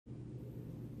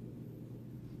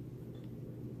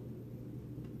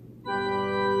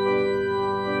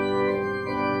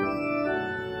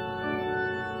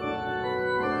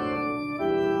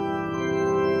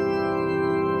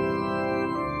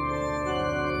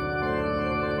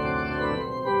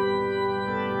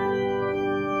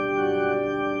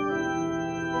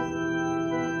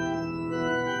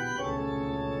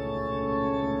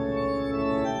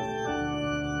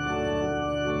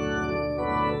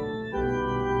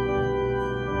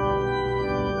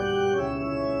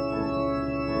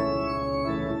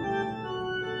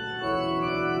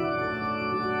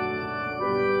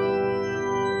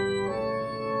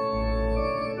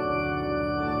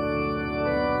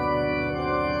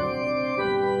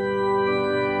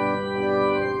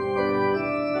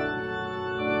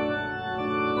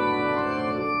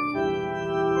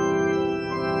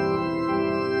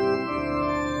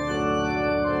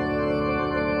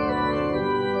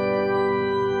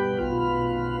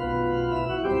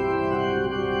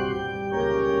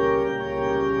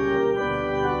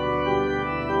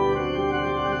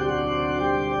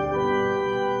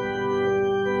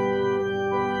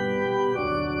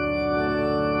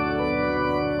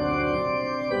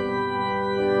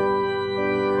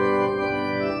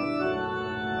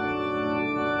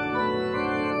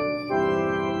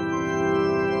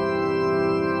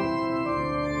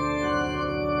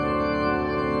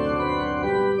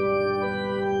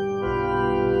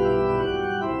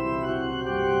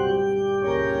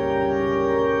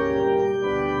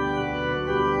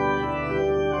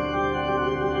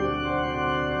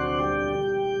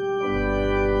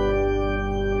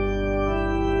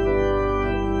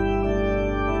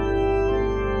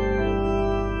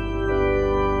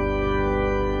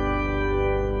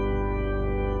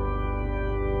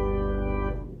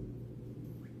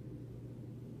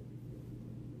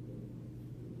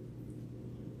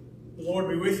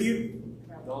be with you.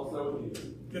 And also with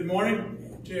you. Good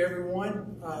morning to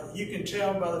everyone. You can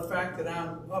tell by the fact that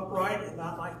I'm upright and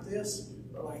not like this,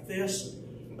 but like this,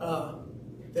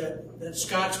 that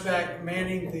Scott's back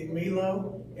manning the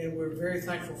Milo, and we're very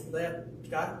thankful for that,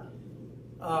 Scott.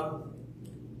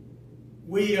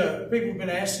 People have been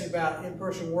asking about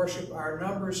in-person worship. Our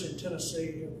numbers in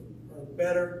Tennessee are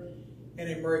better, and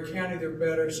in Murray County they're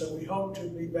better, so we hope to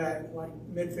be back like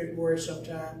mid-February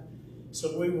sometime.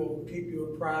 So we will keep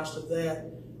you apprised of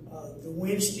that. The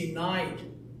Wednesday night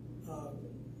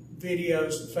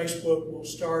videos on Facebook will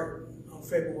start on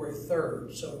February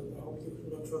 3rd, so I hope you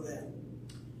look for that.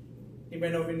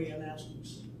 Anybody know of any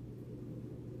announcements?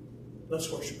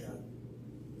 Let's worship God.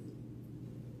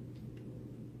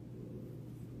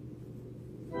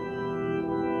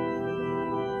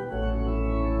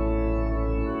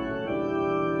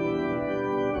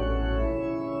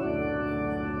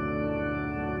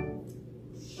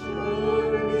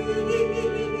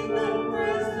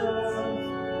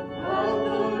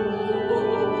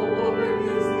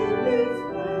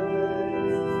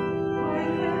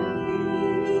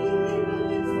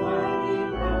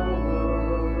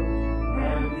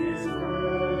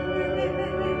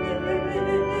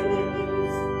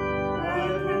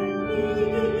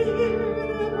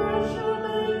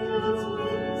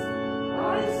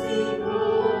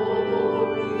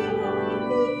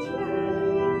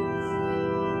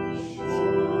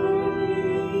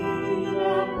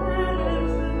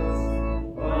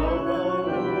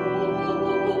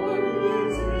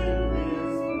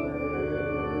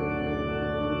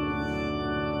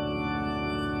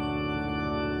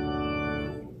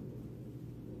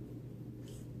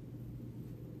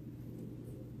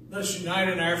 Let us unite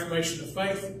in our affirmation of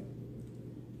faith.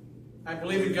 I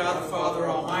believe in God the Father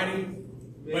Almighty,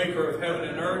 maker of heaven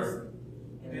and earth,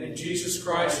 and in Jesus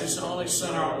Christ, his only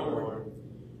Son, our Lord,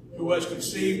 who was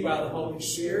conceived by the Holy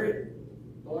Spirit,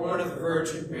 born of the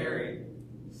Virgin Mary,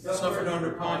 suffered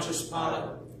under Pontius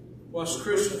Pilate, was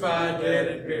crucified, dead,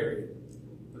 and buried.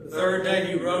 The third day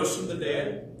he rose from the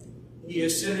dead. He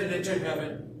ascended into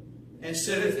heaven, and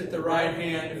sitteth at the right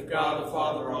hand of God the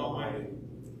Father Almighty.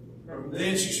 From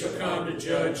thence he shall come to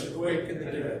judge the quick and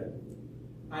the dead.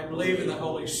 I believe in the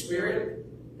Holy Spirit,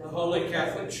 the Holy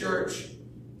Catholic Church,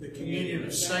 the communion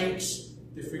of saints,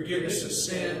 the forgiveness of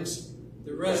sins,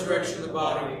 the resurrection of the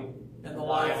body, and the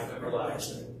life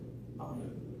everlasting.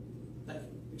 Amen. Thank you.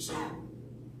 Be seated.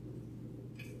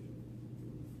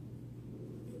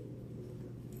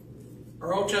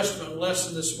 Our Old Testament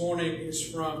lesson this morning is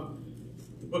from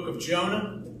the book of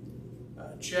Jonah.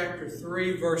 Chapter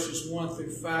 3, verses 1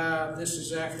 through 5. This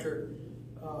is after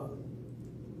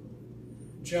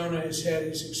Jonah has had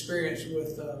his experience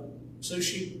with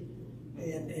sushi,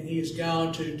 and he has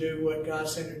gone to do what God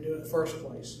sent him to do in the first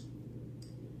place.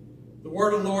 The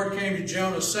word of the Lord came to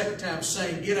Jonah a second time,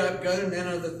 saying, Get up, go to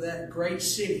Nineveh, that great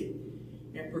city,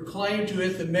 and proclaim to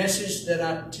it the message that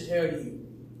I tell you.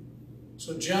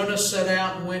 So Jonah set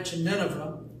out and went to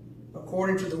Nineveh,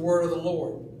 according to the word of the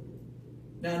Lord.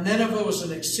 Now Nineveh was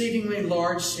an exceedingly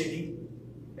large city,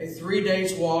 a 3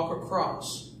 days' walk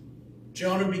across.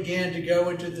 Jonah began to go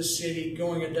into the city,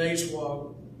 going a day's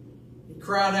walk. He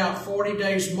cried out, 40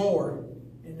 days more,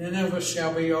 and Nineveh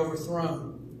shall be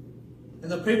overthrown. And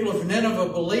the people of Nineveh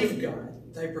believed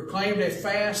God. They proclaimed a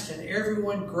fast, and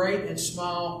everyone, great and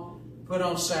small, put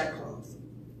on sackcloth.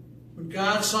 When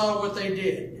God saw what they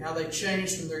did, how they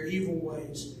changed from their evil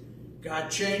ways, God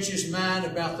changed his mind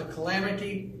about the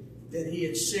calamity that he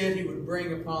had said he would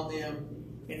bring upon them,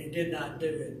 and he did not do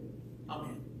it.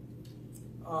 Amen.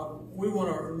 We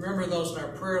want to remember those in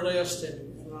our prayer list,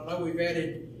 and I know we've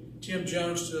added Tim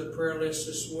Jones to the prayer list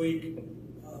this week.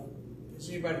 Does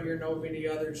anybody here know of any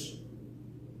others?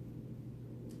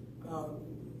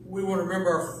 We want to remember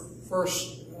our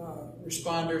first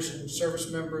responders and service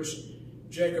members,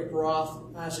 Jacob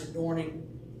Roth, Isaac Dorning,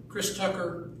 Chris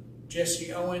Tucker,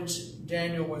 Jesse Owens,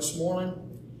 Daniel Westmoreland,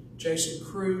 Jason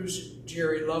Cruz,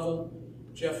 Jerry Lovell,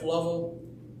 Jeff Lovell,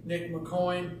 Nick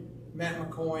McCoyne, Matt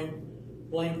McCoyne,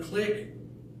 Blaine Click,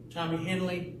 Tommy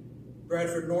Henley,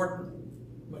 Bradford Norton,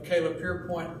 Michaela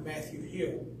Pierpoint, and Matthew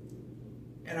Hill.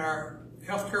 And our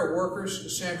healthcare workers,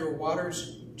 Cassandra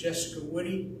Waters, Jessica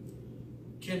Woody,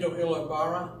 Kendall Hill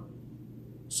Ibarra,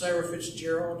 Sarah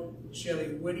Fitzgerald,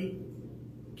 Shelley Woody,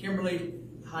 Kimberly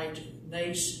Height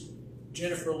Nace,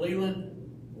 Jennifer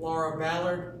Leland, Laura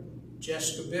Ballard,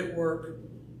 Jessica Bitwork,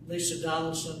 Lisa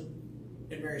Donaldson,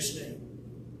 and Mary Sneed.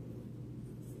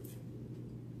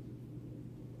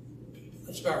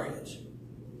 Let's bow our heads.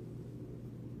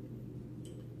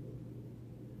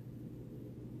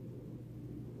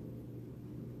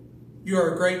 You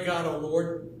are a great God, O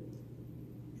Lord.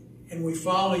 and we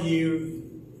follow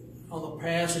you on the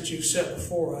paths that you've set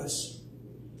before us,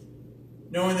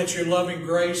 knowing that your loving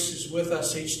grace is with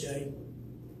us each day.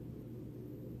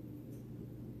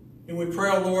 And we pray,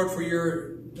 O Lord, for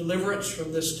your deliverance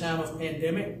from this time of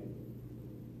pandemic,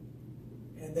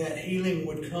 and that healing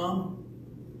would come,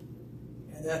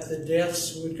 and that the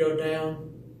deaths would go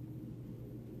down,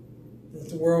 that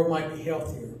the world might be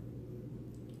healthier.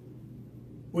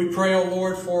 We pray, O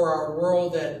Lord, for our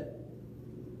world that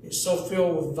is so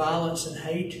filled with violence and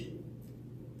hate,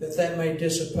 that may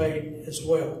dissipate as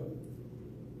well.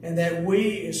 And that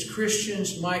we as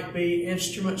Christians might be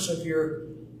instruments of your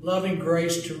loving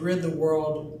grace to rid the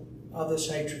world of this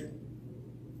hatred.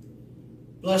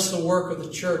 Bless the work of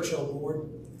the church, O Lord.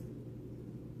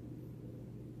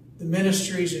 The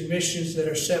ministries and missions that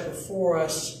are set before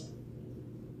us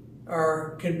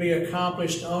can be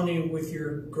accomplished only with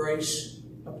your grace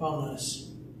upon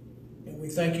us. And we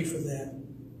thank you for that.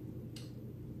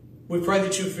 We pray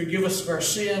that you forgive us of our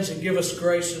sins and give us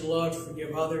grace and love to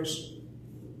forgive others.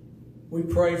 We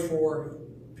pray for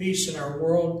peace in our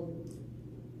world.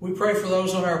 We pray for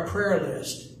those on our prayer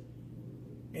list.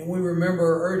 And we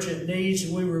remember urgent needs,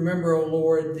 and we remember, O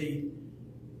Lord, the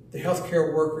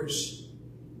healthcare workers,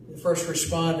 the first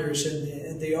responders,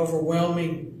 and the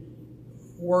overwhelming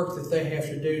work that they have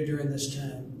to do during this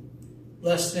time.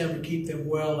 Bless them and keep them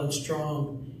well and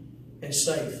strong and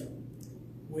safe.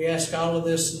 We ask all of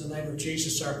this in the name of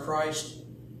Jesus, our Christ,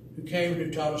 who came and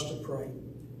who taught us to pray.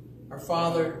 Our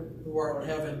Father, who art in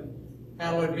heaven,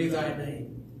 hallowed be thy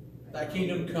name. Thy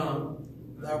kingdom come,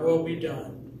 thy will be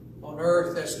done, on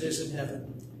earth as it is in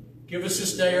heaven. Give us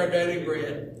this day our daily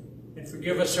bread, and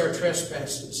forgive us our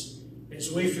trespasses,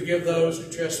 as we forgive those who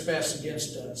trespass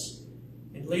against us.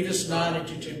 And lead us not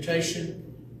into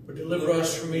temptation, but deliver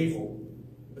us from evil.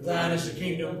 For thine is the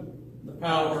kingdom, the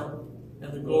power,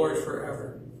 and the glory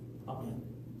forever. Amen.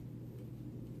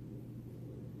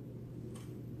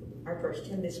 Our first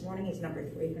hymn this morning is number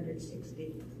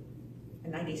 360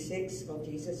 and 96, "Oh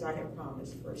Jesus, I have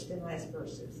promised," first and last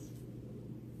verses.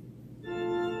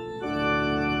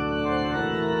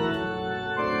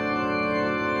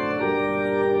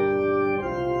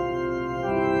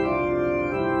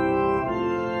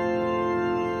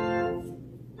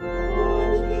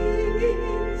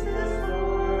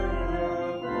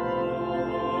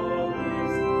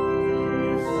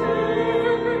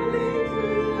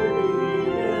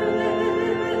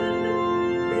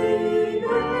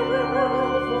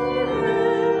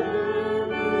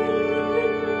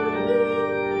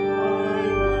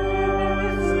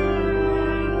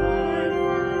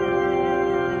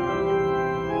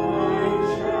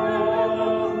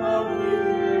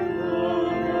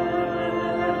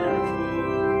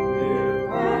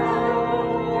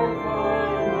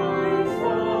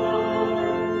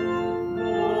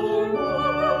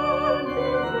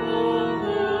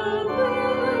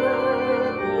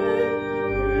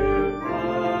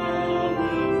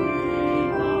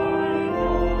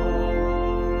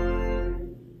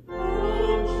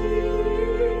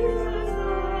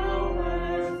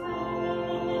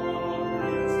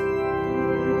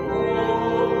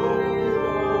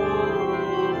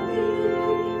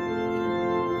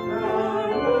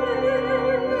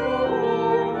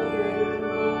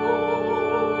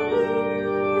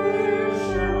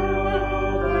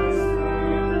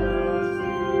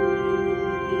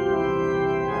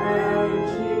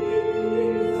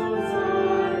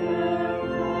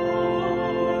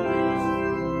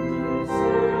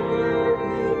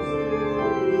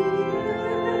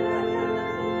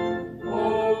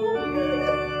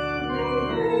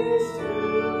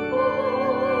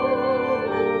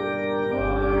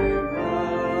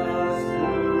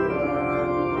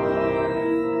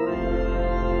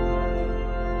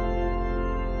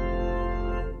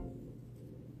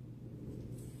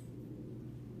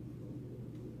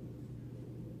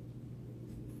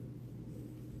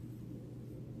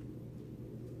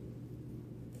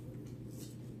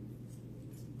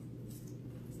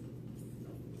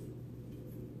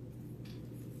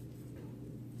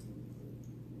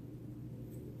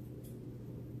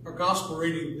 Our gospel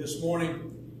reading this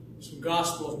morning is from the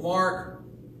Gospel of Mark,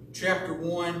 chapter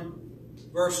 1,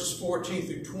 verses 14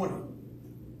 through 20.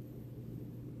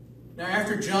 Now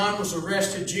after John was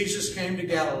arrested, Jesus came to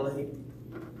Galilee,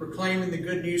 proclaiming the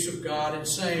good news of God and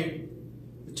saying,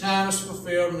 "The time is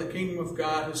fulfilled and the kingdom of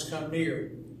God has come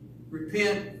near.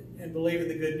 Repent and believe in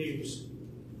the good news."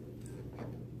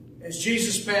 As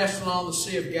Jesus passed along the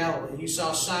Sea of Galilee, he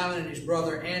saw Simon and his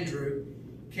brother Andrew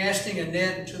casting a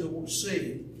net into the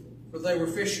sea, for they were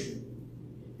fishermen.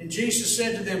 And Jesus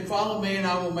said to them, "Follow me, and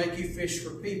I will make you fish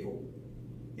for people."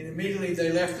 And immediately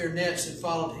they left their nets and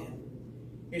followed him.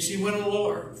 As he went a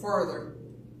little further,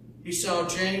 he saw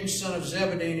James, son of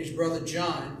Zebedee, and his brother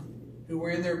John, who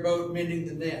were in their boat mending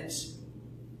the nets.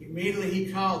 Immediately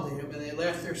he called them, and they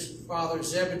left their father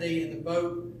Zebedee in the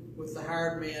boat with the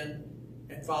hired men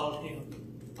and followed him.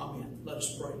 Amen. Let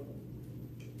us pray.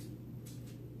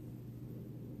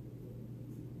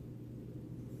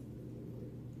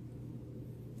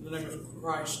 In the name of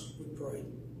Christ we pray.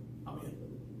 Amen.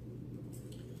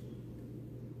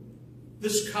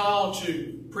 This call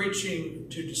to preaching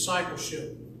to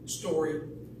discipleship story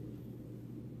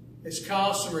has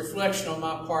caused some reflection on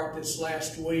my part this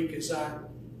last week as I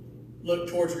look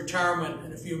towards retirement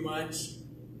in a few months,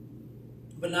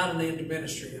 but not an end to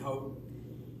ministry, I hope.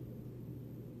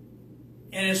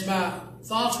 And as my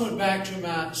thoughts went back to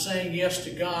my saying yes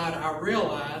to God, I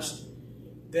realized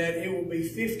that it will be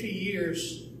 50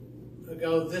 years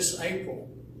ago this April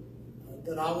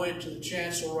that I went to the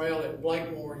chancel rail at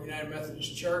Blakemore United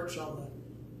Methodist Church on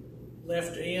the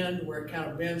left end where it kind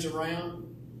of bends around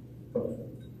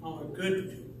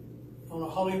on a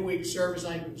Holy Week service.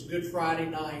 I think it was Good Friday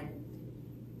night.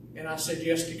 And I said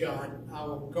yes to God. I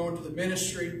will go into the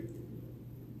ministry,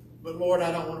 but Lord,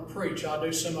 I don't want to preach. I'll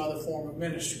do some other form of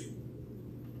ministry.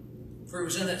 For it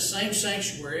was in that same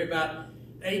sanctuary about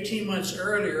 18 months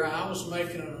earlier, I was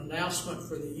making an announcement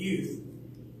for the youth.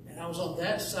 And I was on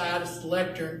that side of the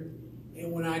lectern,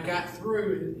 and when I got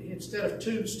through, instead of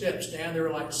 2 steps down, there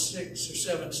were like 6 or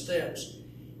 7 steps.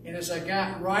 And as I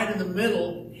got right in the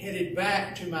middle, headed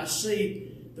back to my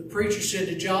seat, the preacher said,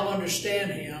 "Did y'all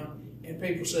understand him?" And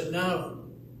people said, "No."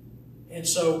 And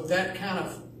so that kind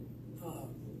of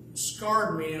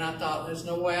scarred me, and I thought, there's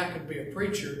no way I could be a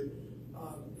preacher.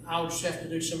 I would just have to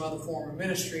do some other form of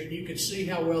ministry, and you can see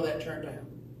how well that turned out.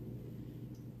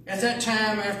 At that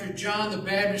time, after John the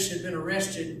Baptist had been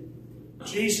arrested,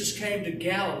 Jesus came to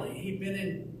Galilee. He'd been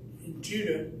in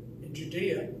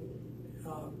Judea,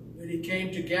 but he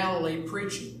came to Galilee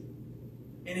preaching.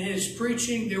 And in his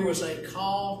preaching, there was a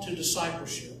call to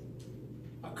discipleship,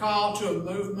 a call to a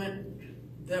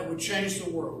movement that would change the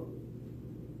world.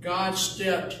 God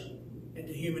stepped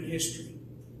into human history.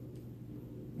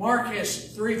 Mark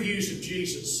has 3 views of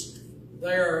Jesus.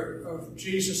 They are of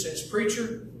Jesus as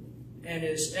preacher, and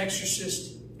as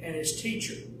exorcist, and as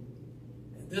teacher.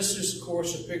 And this is, of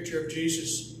course, a picture of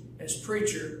Jesus as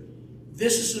preacher.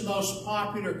 This is the most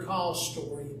popular call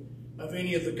story of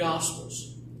any of the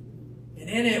Gospels. And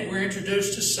in it, we're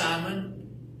introduced to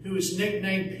Simon, who is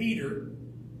nicknamed Peter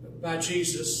by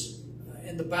Jesus.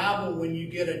 In the Bible, when you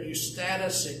get a new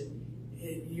status,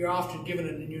 you're often given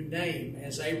a new name.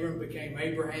 As Abram became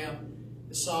Abraham,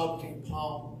 as Saul became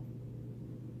Paul.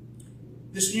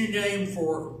 This new name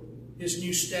for his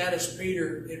new status,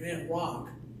 Peter, it meant rock.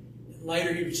 And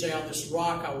later he would say, "On this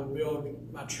rock I will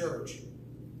build my church."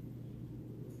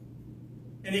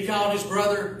 And he called his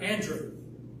brother Andrew.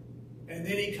 And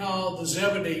then he called the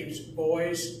Zebedee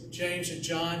boys, James and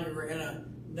John, who were in a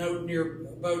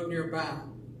boat nearby.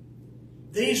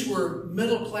 These were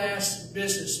middle-class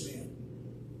businessmen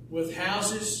with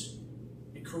houses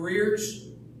and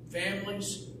careers,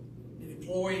 families, and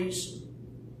employees.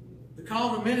 The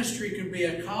call to ministry could be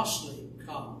a costly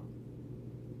call.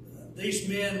 These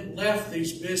men left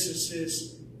these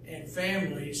businesses and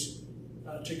families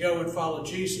to go and follow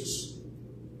Jesus.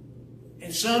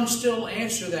 And some still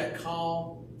answer that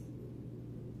call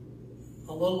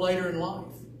a little later in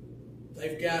life.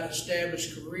 They've got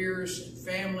established careers and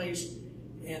families,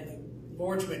 and the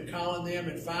Lord's been calling them,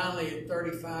 and finally at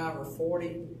 35 or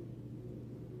 40,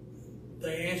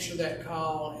 they answer that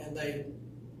call and they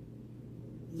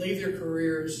leave their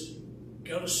careers,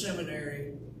 go to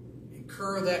seminary,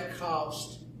 incur that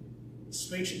cost,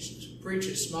 preach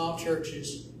at small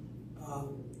churches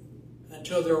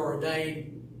until they're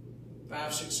ordained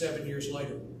 5, 6, 7 years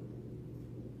later.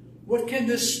 What can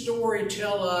this story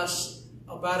tell us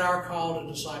about our call to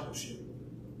discipleship?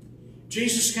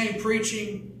 Jesus came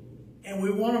preaching, and we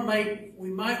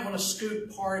might want to scoot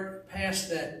past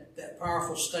that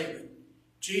powerful statement.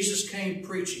 Jesus came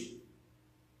preaching.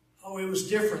 Oh, it was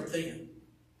different then.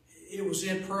 It was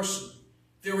in person.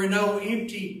 There were no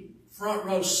empty front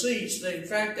row seats. In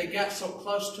fact, they got so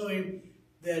close to him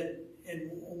that in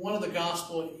one of the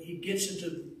Gospels, he gets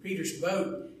into Peter's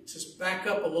boat, says, "Back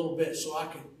up a little bit so I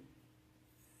can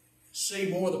see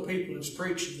more of the people who's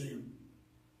preaching them."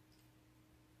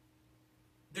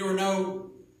 There were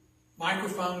no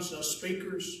microphones, no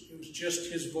speakers. It was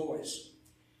just his voice.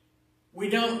 We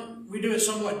do it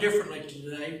somewhat differently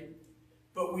today,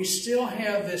 but we still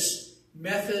have this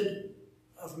method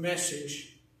of message.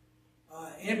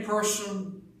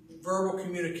 In-person verbal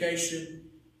communication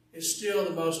is still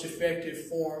the most effective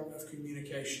form of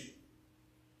communication.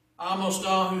 Almost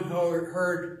all who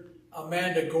heard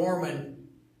Amanda Gorman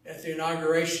at the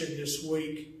inauguration this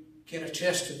week can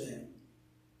attest to that.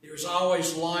 There's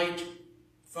always light.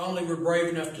 If only we're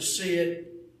brave enough to see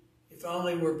it. If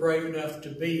only we're brave enough to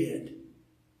be it,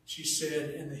 she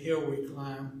said, in the hill we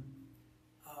climb.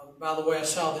 By the way, I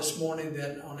saw this morning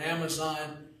that on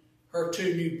Amazon, her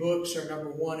 2 new books are number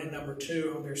 1 and number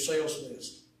 2 on their sales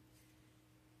list.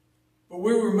 But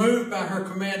we were moved by her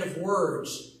command of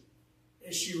words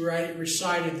as she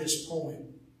recited this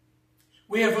poem.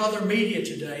 We have other media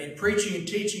today, and preaching and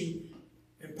teaching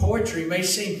and poetry may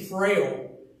seem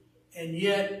frail, and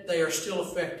yet they are still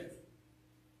effective.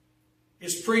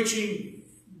 His preaching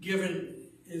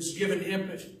is given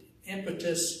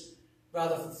impetus by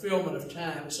the fulfillment of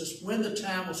time. It says, when the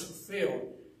time was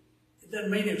fulfilled, it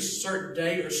doesn't mean it was a certain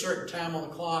date or a certain time on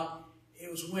the clock.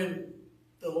 It was when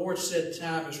the Lord said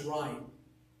time is right.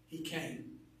 He came.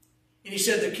 And he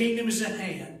said the kingdom is at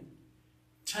hand.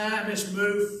 Time has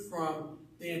moved from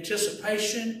the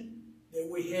anticipation that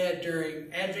we had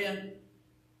during Advent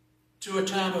to a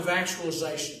time of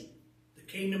actualization. The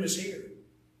kingdom is here.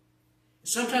 And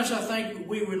sometimes I think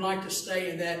we would like to stay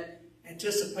in that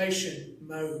anticipation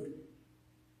mode.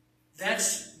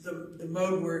 That's the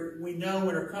mode where we know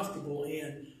and are comfortable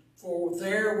in. For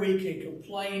there we can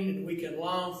complain and we can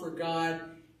long for God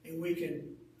and we can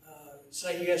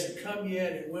say he hasn't come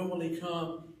yet and when will he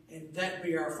come, and that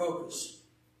be our focus.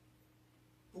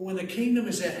 But when the kingdom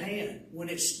is at hand, when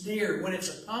it's near, when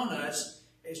it's upon us,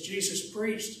 as Jesus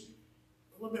preached,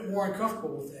 we're a little bit more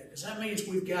uncomfortable with that, because that means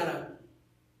we've got to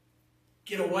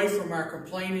get away from our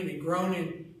complaining and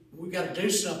groaning. We've got to do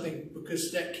something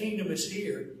because that kingdom is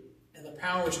here and the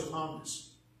power is upon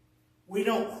us. We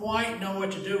don't quite know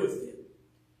what to do with it.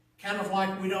 Kind of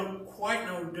like we don't quite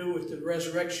know what to do with the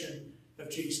resurrection of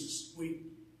Jesus. We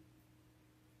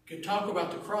can talk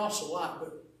about the cross a lot,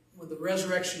 but when the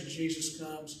resurrection of Jesus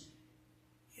comes,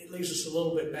 it leaves us a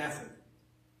little bit baffled.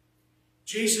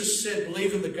 Jesus said,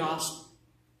 believe in the gospel.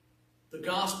 The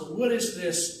gospel, what is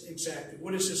this exactly?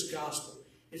 What is this gospel?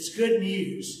 It's good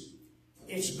news.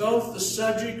 It's both the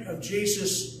subject of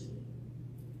Jesus'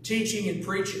 teaching and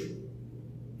preaching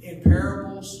in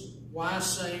parables, wise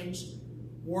sayings,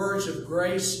 words of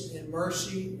grace and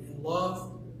mercy and love.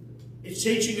 It's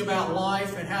teaching about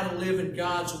life and how to live in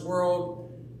God's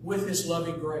world with his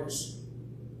loving grace.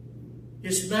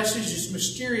 His message is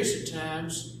mysterious at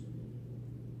times.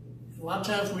 A lot of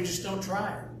times we just don't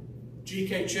try it.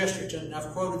 G.K. Chesterton, and I've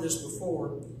quoted this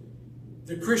before,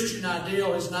 the Christian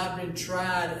ideal has not been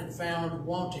tried and found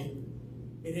wanting.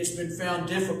 It has been found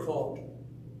difficult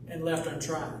and left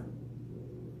untried.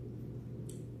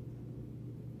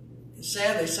 And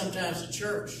sadly, sometimes the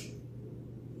church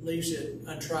leaves it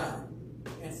untried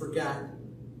and forgotten.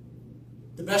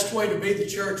 The best way to be the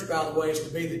church, by the way, is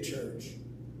to be the church.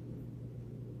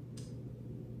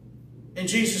 And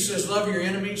Jesus says, love your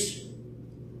enemies,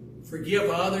 forgive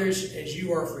others as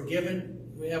you are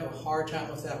forgiven. We have a hard time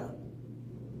with that one.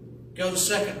 Go the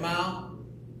second mile.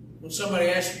 When somebody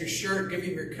asks for your shirt, give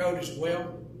him your coat as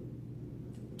well.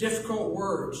 Difficult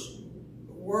words,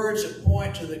 but words that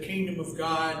point to the kingdom of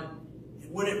God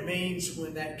and what it means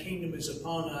when that kingdom is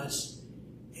upon us.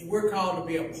 And we're called to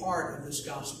be a part of this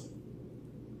gospel.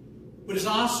 But his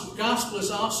gospel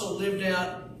is also lived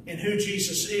out in who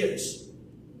Jesus is.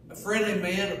 A friendly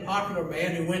man, a popular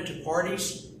man who went to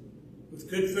parties with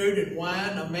good food and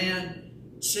wine, a man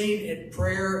seen at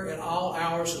prayer at all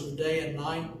hours of the day and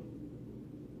night,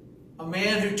 a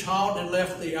man who taught and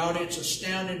left the audience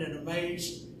astounded and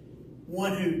amazed,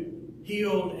 one who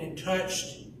healed and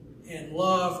touched and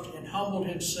loved and humbled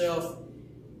himself,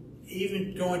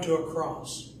 even going to a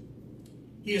cross.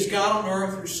 He is God on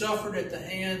earth who suffered at the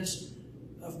hands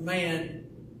of man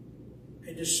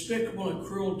a despicable and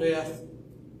cruel death,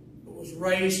 but was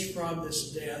raised from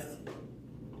this death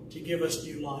to give us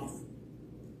new life.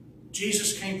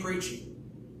 Jesus came preaching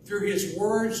through his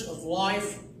words of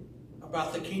life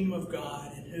about the kingdom of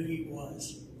God and who he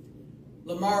was.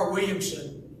 Lamar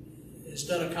Williamson has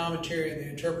done a commentary in the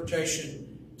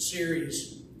interpretation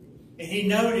series, and he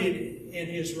noted in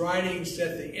his writings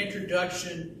that the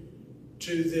introduction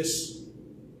to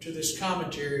this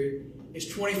commentary is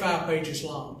 25 pages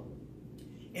long.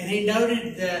 And he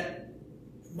noted that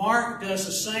Mark does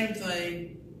the same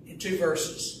thing in 2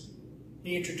 verses.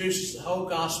 He introduces the whole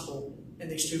gospel in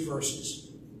these 2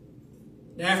 verses.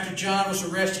 Now, after John was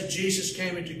arrested, Jesus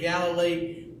came into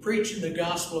Galilee, preaching the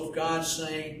gospel of God,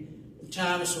 saying, the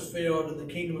time is fulfilled and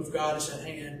the kingdom of God is at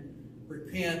hand.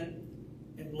 Repent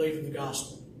and believe in the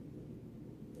gospel.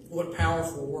 What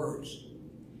powerful words.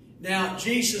 Now,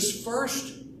 Jesus'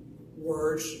 first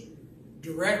words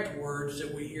direct words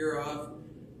that we hear of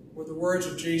were the words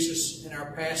of Jesus in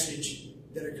our passage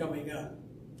that are coming up.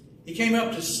 He came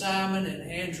up to Simon and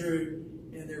Andrew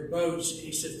in their boats.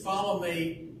 He said, "Follow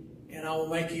me, and I will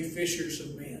make you fishers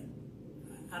of men."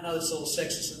 I know it's a little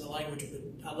sexist in the language, but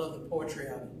I love the poetry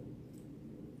of it.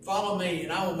 Follow me,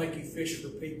 and I will make you fish for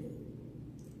people.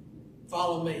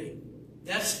 Follow me.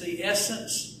 That's the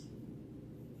essence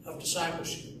of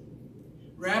discipleship.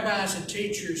 Rabbis and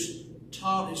teachers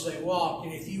taught as they walked,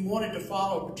 and if you wanted to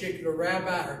follow a particular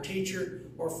rabbi or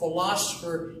teacher or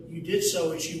philosopher, you did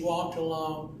so as you walked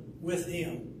along with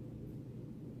him.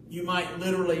 You might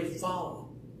literally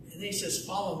follow. And he says,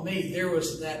 "Follow me." There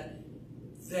was that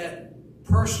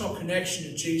personal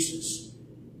connection to Jesus.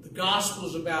 The gospel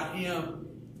is about him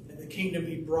and the kingdom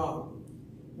he brought.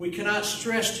 We cannot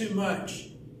stress too much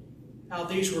how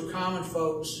these were common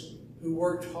folks who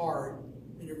worked hard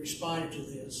and who responded to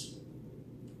this.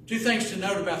 Two things to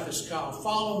note about this call.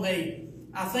 Follow me.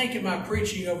 I think in my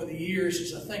preaching over the years,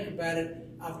 as I think about it,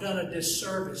 I've done a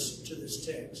disservice to this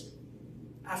text.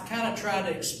 I've kind of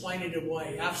tried to explain it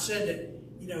away. I've said that,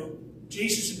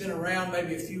 Jesus had been around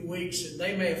maybe a few weeks, and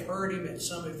they may have heard him at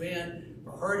some event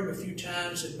or heard him a few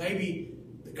times, and maybe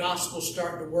the gospel's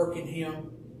starting to work in him.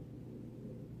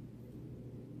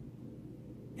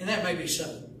 And that may be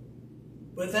so.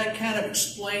 But that kind of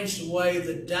explains away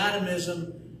the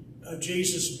dynamism of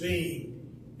Jesus'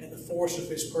 being and the force of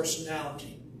his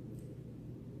personality.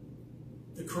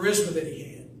 The charisma that he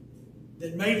had,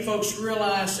 that made folks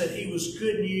realize that he was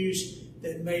good news,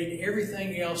 that made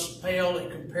everything else pale in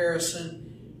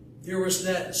comparison. There was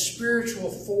that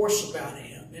spiritual force about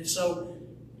him. And so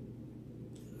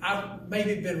I've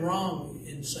maybe been wrong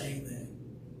in saying that.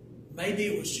 Maybe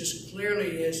it was just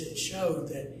clearly as it showed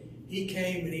that he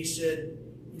came and he said,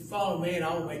 "You follow me and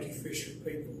I will make you fish for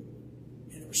people."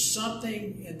 And there was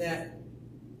something in that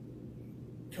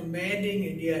commanding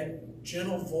and yet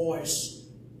gentle voice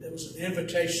that was an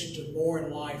invitation to more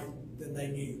in life than they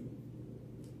knew.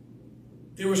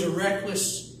 There was a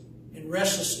reckless and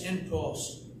restless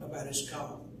impulse about his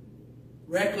call.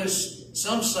 Reckless,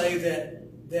 some say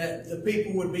that the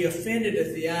people would be offended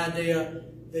at the idea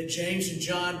that James and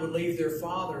John would leave their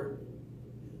father,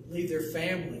 leave their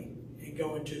family, and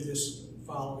go into this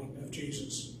following of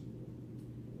Jesus.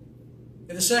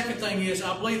 And the second thing is,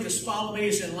 I believe this follow me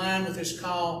is in line with his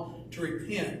call to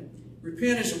repent.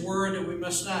 Repent is a word that we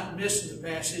must not miss in the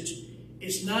passage.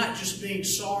 It's not just being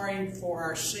sorry for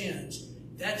our sins.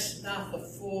 That's not the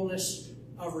fullness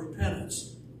of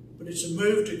repentance. But it's a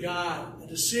move to God, a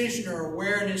decision or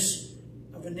awareness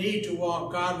of a need to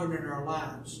walk Godward in our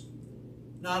lives.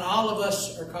 Not all of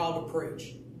us are called to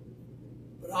preach,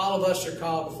 but all of us are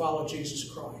called to follow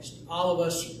Jesus Christ. All of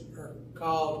us are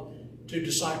called to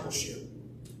discipleship.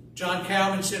 John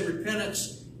Calvin said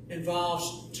repentance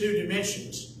involves two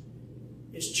dimensions.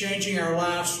 It's changing our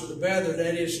lives for the better,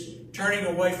 that is, turning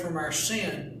away from our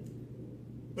sin.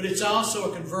 But it's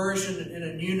also a conversion and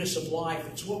a newness of life.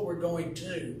 It's what we're going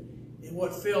to and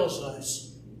what fills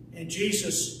us. And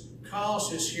Jesus calls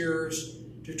his hearers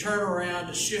to turn around,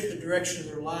 to shift the direction of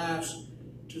their lives,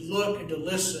 to look and to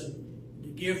listen, to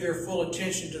give their full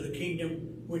attention to the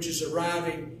kingdom which is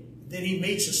arriving. Then he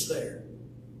meets us there.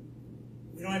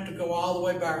 We don't have to go all the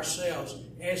way by ourselves.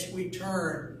 As we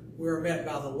turn, we're met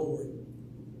by the Lord.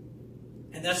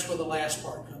 And that's where the last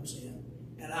part comes in.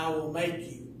 And I will make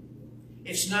you.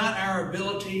 It's not our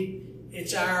ability,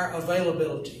 it's our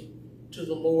availability to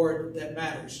the Lord that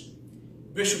matters.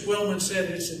 Bishop Willman said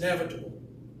it's inevitable.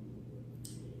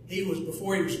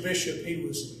 Before he was bishop, he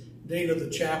was dean of the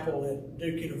chapel at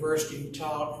Duke University. He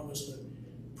taught and was the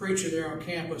preacher there on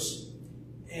campus.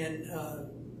 And, of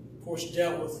course,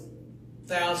 dealt with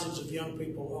thousands of young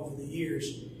people over the years.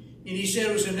 And he said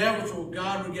it was inevitable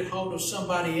God would get hold of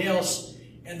somebody else.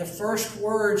 And the first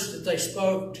words that they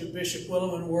spoke to Bishop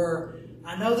Willman were,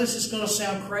 "I know this is going to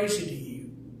sound crazy to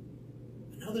you.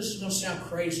 I know this is going to sound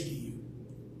crazy to you."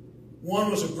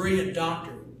 One was a brilliant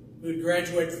doctor who had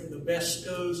graduated from the best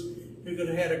schools, who could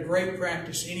have had a great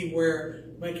practice anywhere,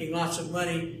 making lots of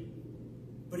money.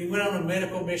 But he went on a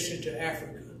medical mission to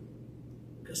Africa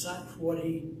because that's what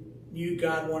he knew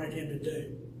God wanted him to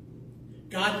do.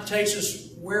 God takes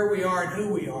us where we are and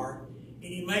who we are,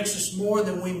 and he makes us more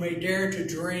than we may dare to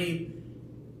dream.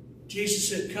 Jesus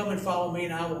said, "Come and follow me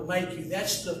and I will make you."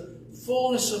 That's the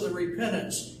fullness of the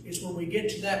repentance, is when we get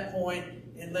to that point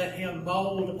and let him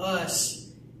mold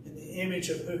us in the image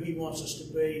of who he wants us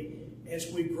to be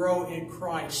as we grow in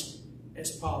Christ,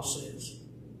 as Paul says.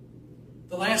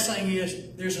 The last thing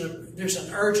is there's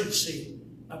an urgency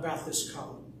about this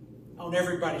call on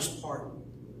everybody's part.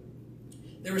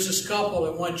 There was this couple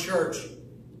at one church,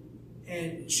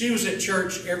 And she was at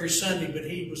church every Sunday, but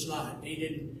he was not. He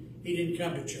didn't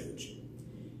come to church.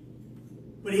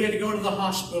 But he had to go to the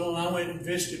hospital, and I went and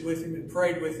visited with him and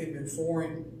prayed with him and for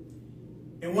him.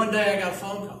 And one day I got a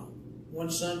phone call,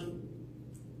 one Sunday.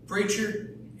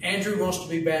 Preacher, Andrew wants to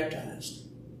be baptized.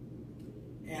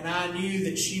 And I knew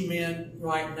that she meant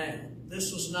right now.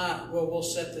 This was not, well, we'll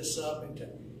set this up.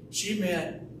 She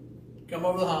meant, come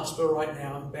over to the hospital right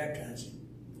now and baptize him.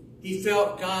 He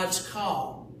felt God's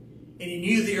call. And he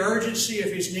knew the urgency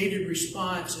of his needed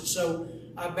response. And so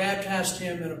I baptized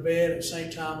him in a bed at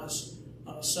St. Thomas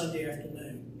on a Sunday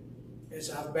afternoon,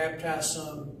 as I've baptized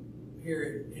some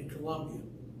here in Columbia.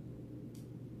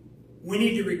 We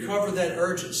need to recover that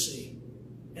urgency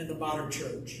in the modern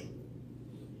church.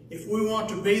 If we want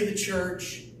to be the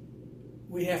church,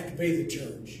 we have to be the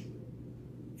church.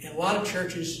 And a lot of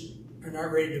churches are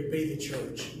not ready to be the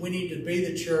church. We need to be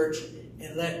the church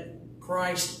and let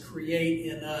Christ create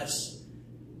in us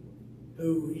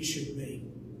who he should be.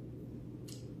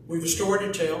 We've a story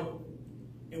to tell,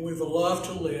 and we've a love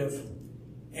to live,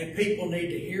 and people need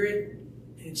to hear it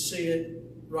and see it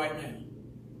right now.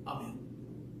 Amen.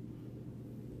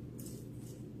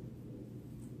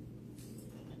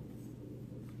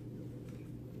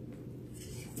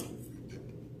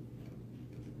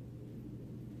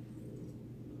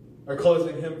 Our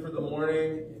closing hymn for the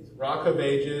morning is Rock of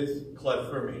Ages, Cleft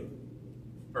for Me.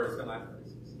 First and last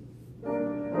verses.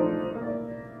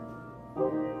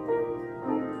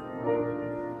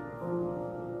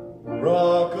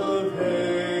 Rock of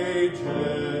ages,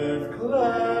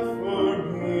 cleft for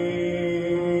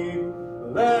me,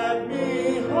 let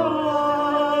me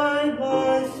hide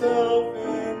myself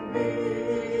in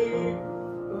thee,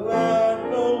 let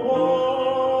the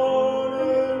water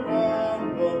and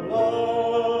the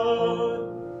blood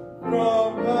from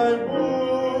thy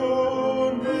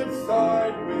wounded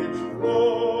side which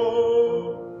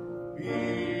flow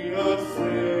be a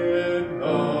sin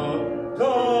of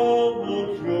double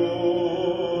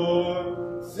cure,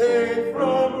 save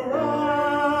from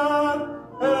wrath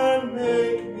and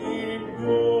make me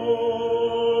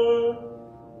pure.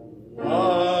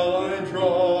 While I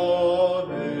draw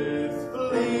this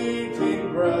fleeting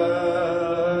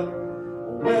breath,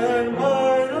 when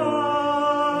mine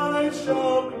eyes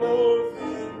shall close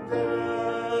in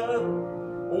death,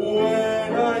 when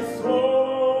I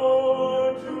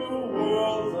soar to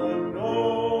worlds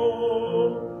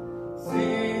unknown,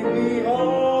 see me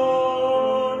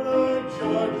on a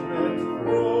judgment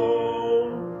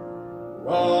throne.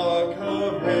 Rock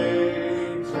of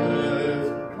ages,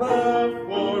 cleft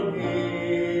for me,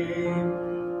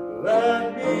 let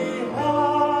me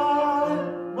hide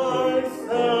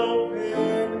myself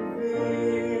in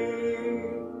thee.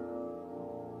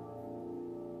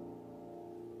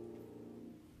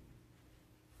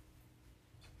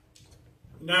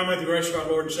 Now may the grace of our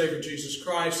Lord and Savior Jesus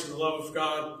Christ and the love of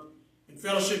God and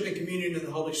fellowship and communion in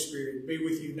the Holy Spirit be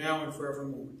with you now and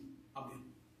forevermore.